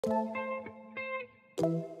Guys,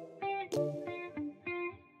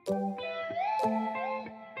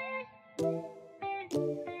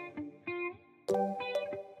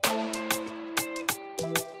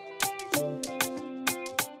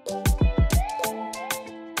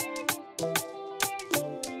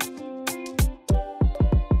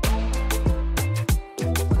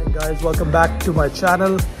 welcome back to my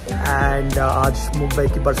channel and आज मुंबई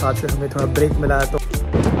की बरसात से हमें थोड़ा ब्रेक मिला है, तो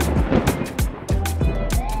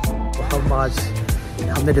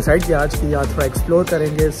हमने डिसाइड किया आज कि आज थोड़ा एक्सप्लोर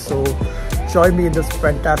करेंगे. सो join me in this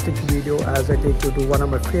fantastic video as I take you to one of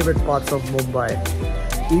my favorite parts of Mumbai.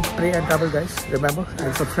 Eat, pray and travel, guys. Remember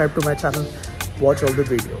and subscribe to my channel. Watch all the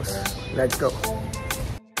videos. Let's go.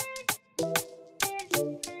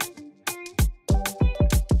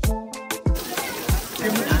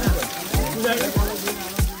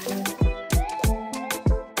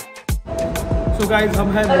 So guys, हम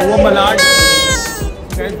हैं lower Malad.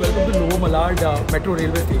 Guys, welcome to lower Malad metro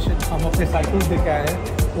railway station. हम अपने cycles लेके आए हैं,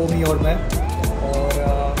 ओमी और मैं,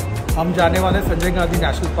 और हम जाने वाले हैं Sanjay Gandhi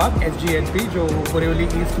national park SGNP जो बोरीवली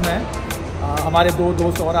ईस्ट में है. हमारे दो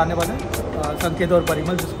दोस्त और आने वाले हैं, संकेत और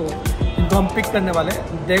परिमल, जिनको हम पिक करने वाले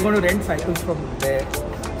हैं. They're going to rent cycles from there.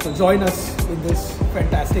 So join us in this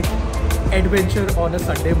fantastic adventure on a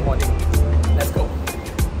Sunday morning. Let's go.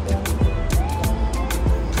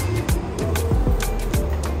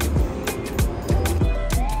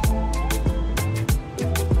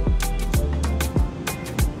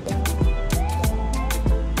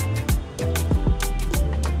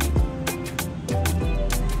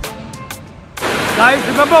 Guys,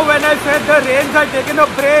 remember when I said the rains had taken a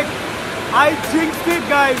break? I jinxed it,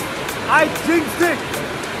 guys. I jinxed it.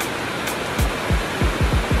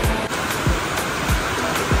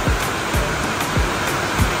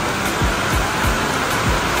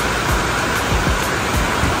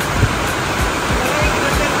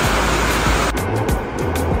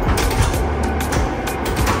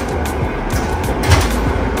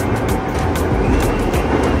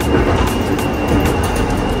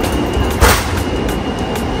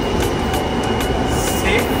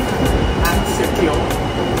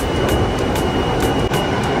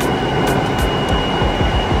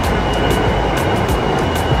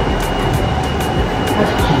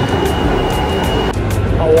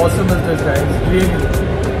 Awesome is this, guys, really.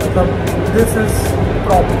 This is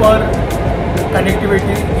proper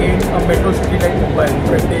connectivity in a metro city like Mumbai. You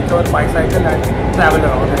can take your bicycle and travel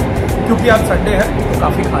around it. क्योंकि आज Sunday है तो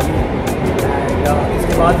काफ़ी खाली है. And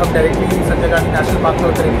इसके बाद हम directly Sanjay Gandhi national park में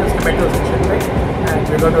उतरेंगे उसके मेट्रो स्टेशन पे, and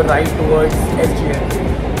we going to ride towards SGNP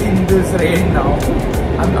in this rain now.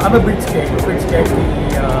 I'm a bit scared कि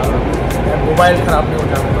मोबाइल ख़राब नहीं हो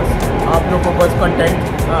जाए. बस आप लोगों को बस कंटेंट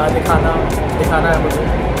दिखाना है मुझे,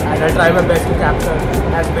 and I'll try my best to capture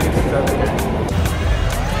as many things as I can.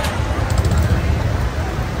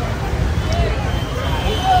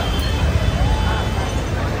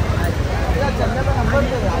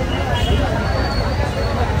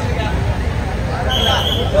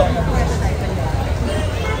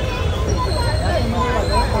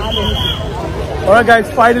 Alright guys,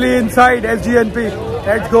 finally inside SGNP.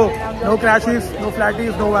 Let's go. No crashes, no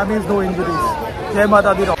flatties, no whammies, no injuries. Jai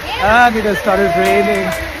Mata Di. And it has started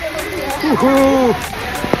raining. Woohoo!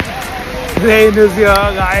 Rain is here,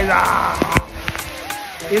 guys.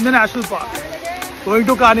 In the national park. Going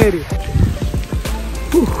to Kanheri.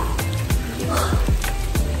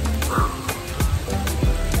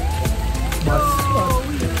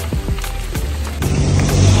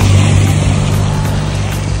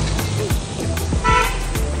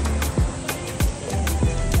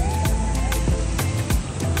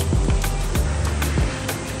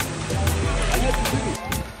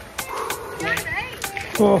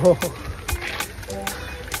 Oh.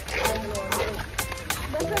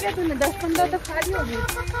 10-15 तो खाली होगी.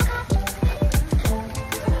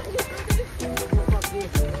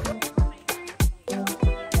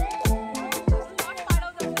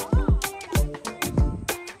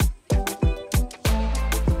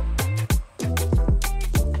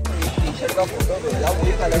 T-shirt का photo भेजा, वो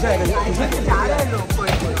कैसा है? जा रहे हैं लोग.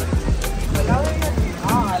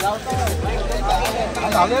 हाँ, अलाउ तो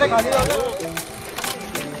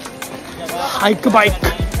hike bike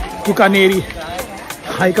to Kanheri.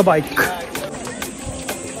 Hike bike.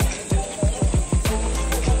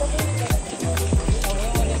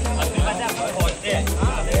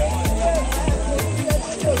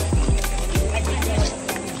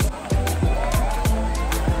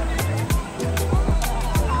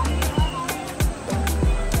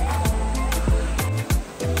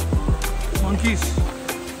 Monkeys.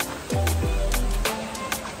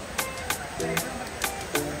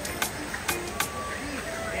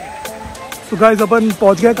 तो गाइस अपन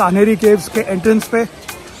पहुंच गए कान्हेरी केव्स के एंट्रेंस पे।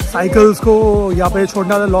 साइकिल्स को यहाँ पे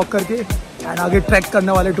छोड़ने वाला लॉक करके एंड आगे ट्रैक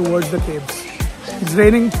करने वाले towards the caves. It's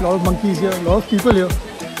raining, lot of monkeys here, lot of people here.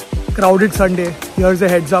 Crowded Sunday, here's a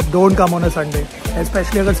heads up, don't come on a Sunday.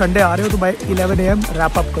 Specially अगर संडे आ रहे हो तो बाय 11 AM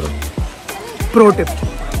रैप अप करो। Pro tip.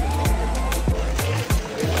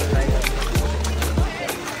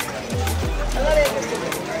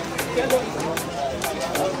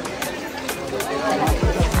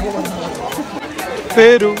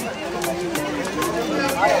 Peru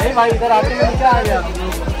भाई इधर आके नीचे आ गया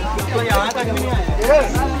तो यहाँ तक नहीं आया।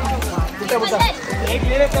 एक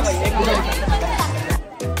ले लेते भाई, एक ले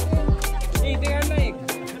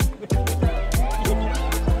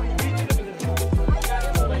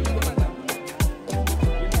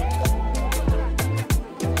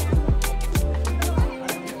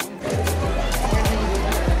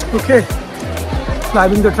Okay,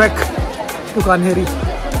 climbing the trek to Kanheri.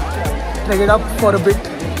 Trek it up for a bit.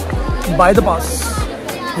 By the pass,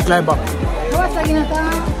 we climb up.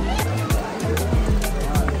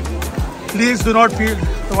 Please do not feed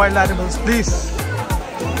the wild animals, please.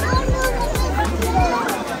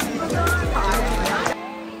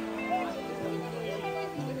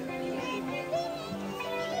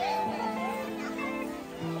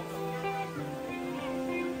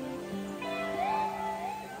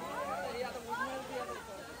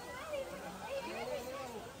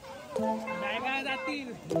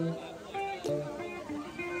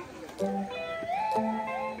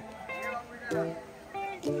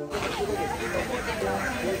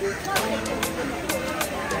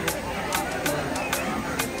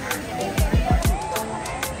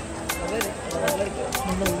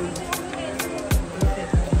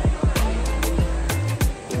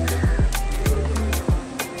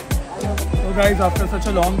 Guys, after such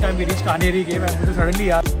a long time we reached Kanheri cave and suddenly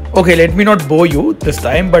okay, let me not bore you this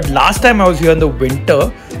time, but last time I was here in the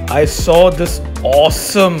winter I saw this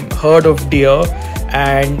awesome herd of deer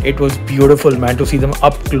and it was beautiful, man, to see them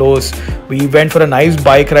up close. We went for a nice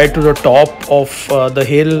bike ride to the top of the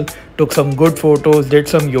hill, took some good photos, did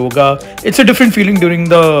some yoga. It's a different feeling during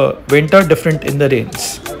the winter, different in the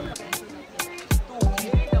rains.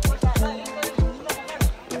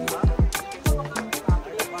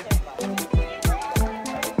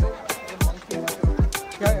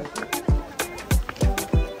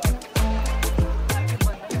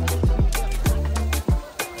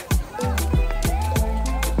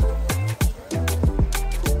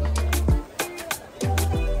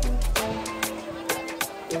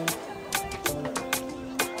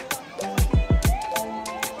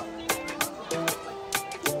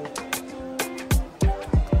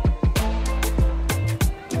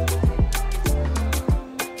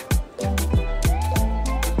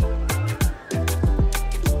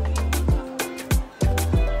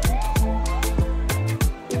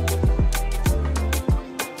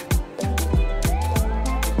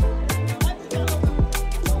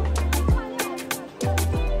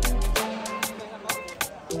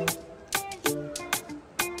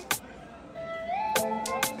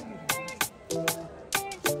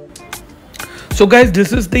 So guys,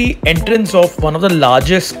 this is the entrance of one of the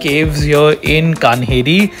largest caves here in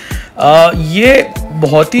Kanheri. ये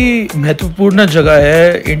बहुत ही महत्वपूर्ण जगह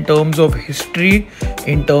है in terms of history,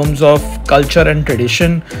 in terms of culture and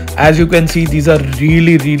tradition. As you can see, these are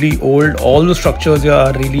really old. All the structures here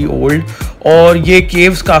are really old. और ये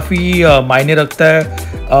caves काफ़ी मायने रखता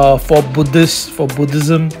है for Buddhists, for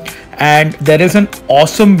Buddhism. And there is an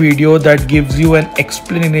awesome video that gives you an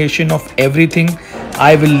explanation of everything.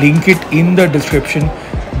 I will link it in the description.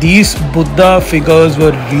 These Buddha figures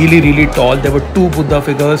were really tall. There were two Buddha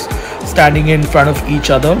figures standing in front of each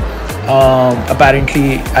other.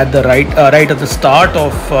 Apparently at the right at the start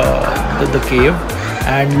of the cave,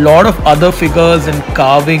 and lot of other figures and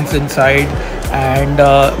carvings inside. And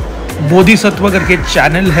Bodhisattva करके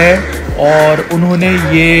channel है और उन्होंने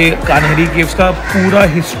ये Kanheri caves का पूरा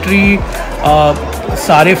history,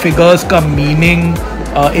 सारे figures का meaning,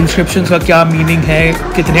 inscriptions का क्या मीनिंग है,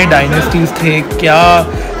 कितने डायनेस्टीज थे, क्या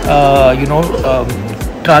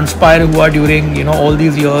ट्रांसपायर हुआ during all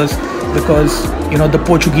these years, because the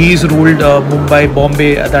Portuguese ruled Mumbai, Bombay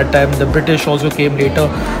at that time. The British also came later.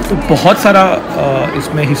 तो बहुत सारा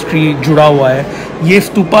इसमें हिस्ट्री जुड़ा हुआ है. ये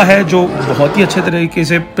स्तूपा है जो बहुत ही अच्छे तरीके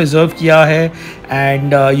से प्रिजर्व किया है,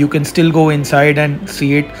 and you can still go inside and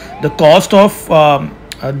see it. The cost of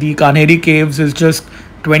the Kanheri caves is just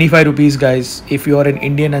 25 rupees, guys, if you are an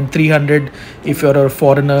Indian, and 300 if you are a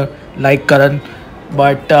foreigner like Karan.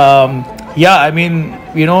 But yeah, I mean,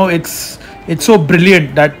 it's so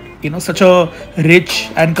brilliant that such a rich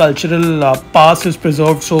and cultural past is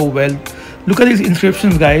preserved so well. Look at these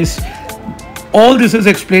inscriptions, guys. All this is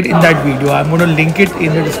explained in that video. I'm going to link it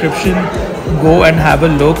in the description. Go and have a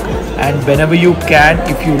look, and whenever you can,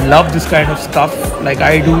 if you love this kind of stuff like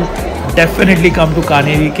I do, definitely come to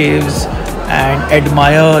Kanheri caves and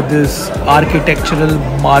admire this architectural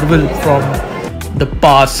marvel from the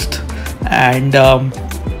past. And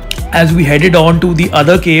as we headed on to the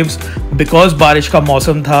other caves, because बारिश का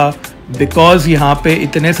मौसम था, because यहाँ पे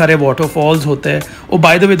इतने सारे waterfalls होते हैं. Oh,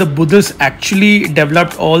 by the way, the Buddhists actually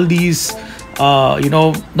developed all these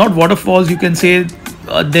not waterfalls, you can say,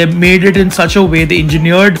 they made it in such a way, they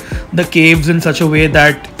engineered the caves in such a way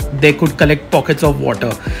that they could collect pockets of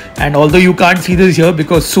water. And although you can't see this here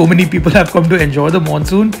because so many people have come to enjoy the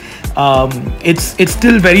monsoon, it's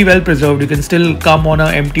still very well preserved. You can still come on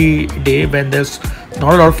an empty day when there's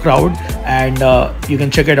not a lot of crowd, and you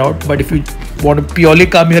can check it out. But if you want to purely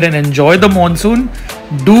come here and enjoy the monsoon,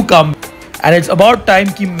 do come. And it's about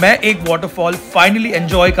time कि मैं एक waterfall finally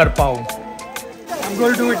enjoy कर पाऊँ. I'm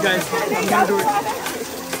going to do it, guys. I'm going to do it.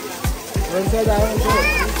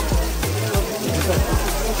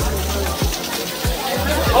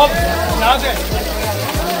 Oh, यहाँ से.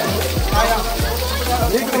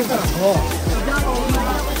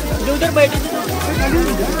 उधर बैठे थे.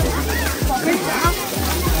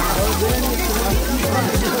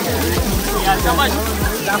 यार समझ.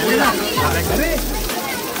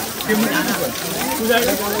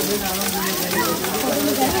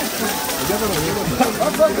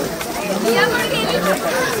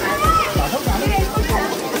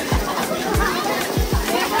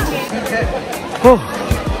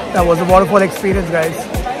 That was a waterfall experience, guys.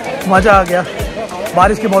 मजा आ गया.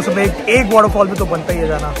 बारिश के मौसम में एक waterfall में तो बनता ही है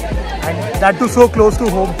जाना. And that too so close to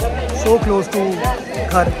home, so close to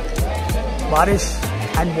घर. बारिश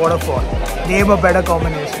and waterfall. Name a better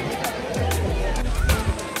combination.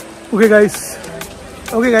 Okay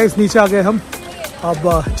guys, नीचे आ गए हम.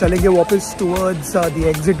 अब चलेंगे वापस towards the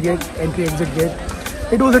exit gate, entry exit gate.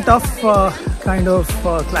 It was a tough kind of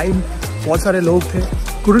climb. बहुत सारे लोग थे.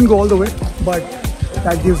 Couldn't go all the way, but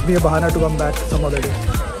that gives me a bahana to come back some other day.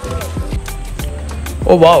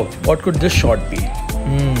 Oh wow, what could this shot be?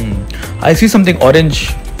 I see something orange.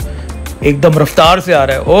 एकदम रफ्तार से आ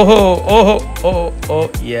रहा है. ओहो,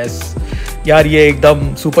 yes. यार ये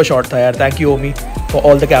एकदम super shot था यार. Thank you Omi for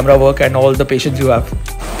all the camera work and all the patience you have.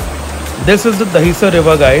 This is the Dahisar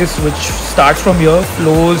river, guys, which starts from here,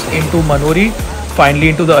 flows into Manori, finally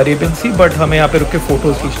into the Arabian Sea. But हमें यहाँ पे रुक के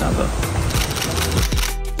photos खींचना था.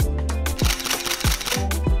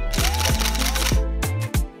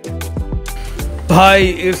 भाई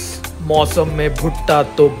इस मौसम में भुट्टा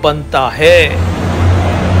तो बनता है.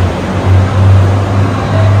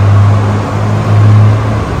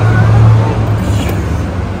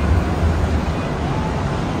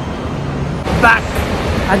 Back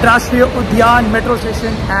at राष्ट्रीय उद्यान मेट्रो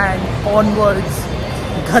स्टेशन and onwards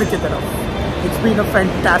घर की तरफ. It's been a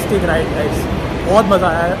fantastic ride, guys. बहुत मज़ा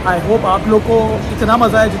आया. I hope आप लोग को इतना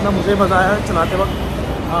मज़ा आया जितना मुझे मज़ा आया चलाते वक्त.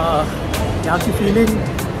 यहाँ की फीलिंग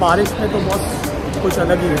बारिश में तो बहुत कुछ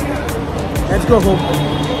अलग ही है. Let's go home.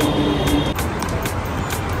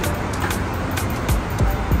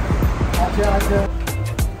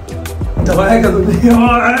 दबाया कर दो.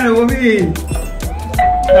 वो भी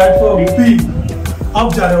प्लेटफॉर्म भी अब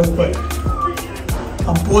जा रहे हैं ऊपर.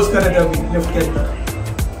 हम पोज कर रहे थे अभी लिफ्ट के अंदर.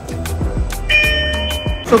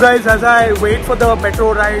 So guys, as I wait for the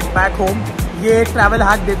metro ride back home, ये एक ट्रैवल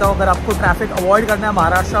हैक देता हूँ. अगर आपको ट्रैफिक अवॉइड करना है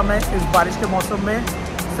महाराष्ट्र में इस बारिश के मौसम में,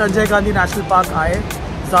 संजय गांधी नेशनल पार्क आए.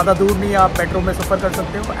 ज़्यादा दूर नहीं, आप मेट्रो में सफ़र कर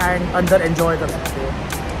सकते हो एंड अंदर एंजॉय कर सकते हो.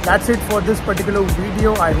 That's it for this particular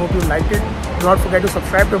video. I hope you liked it. Do not forget to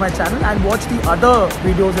subscribe to my channel and watch the other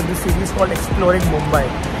videos in this series called Exploring Mumbai.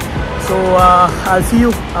 So I'll see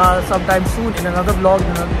you sometime soon in another vlog,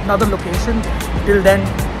 in another location. Till then,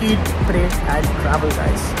 eat, pray and travel,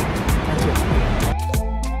 guys.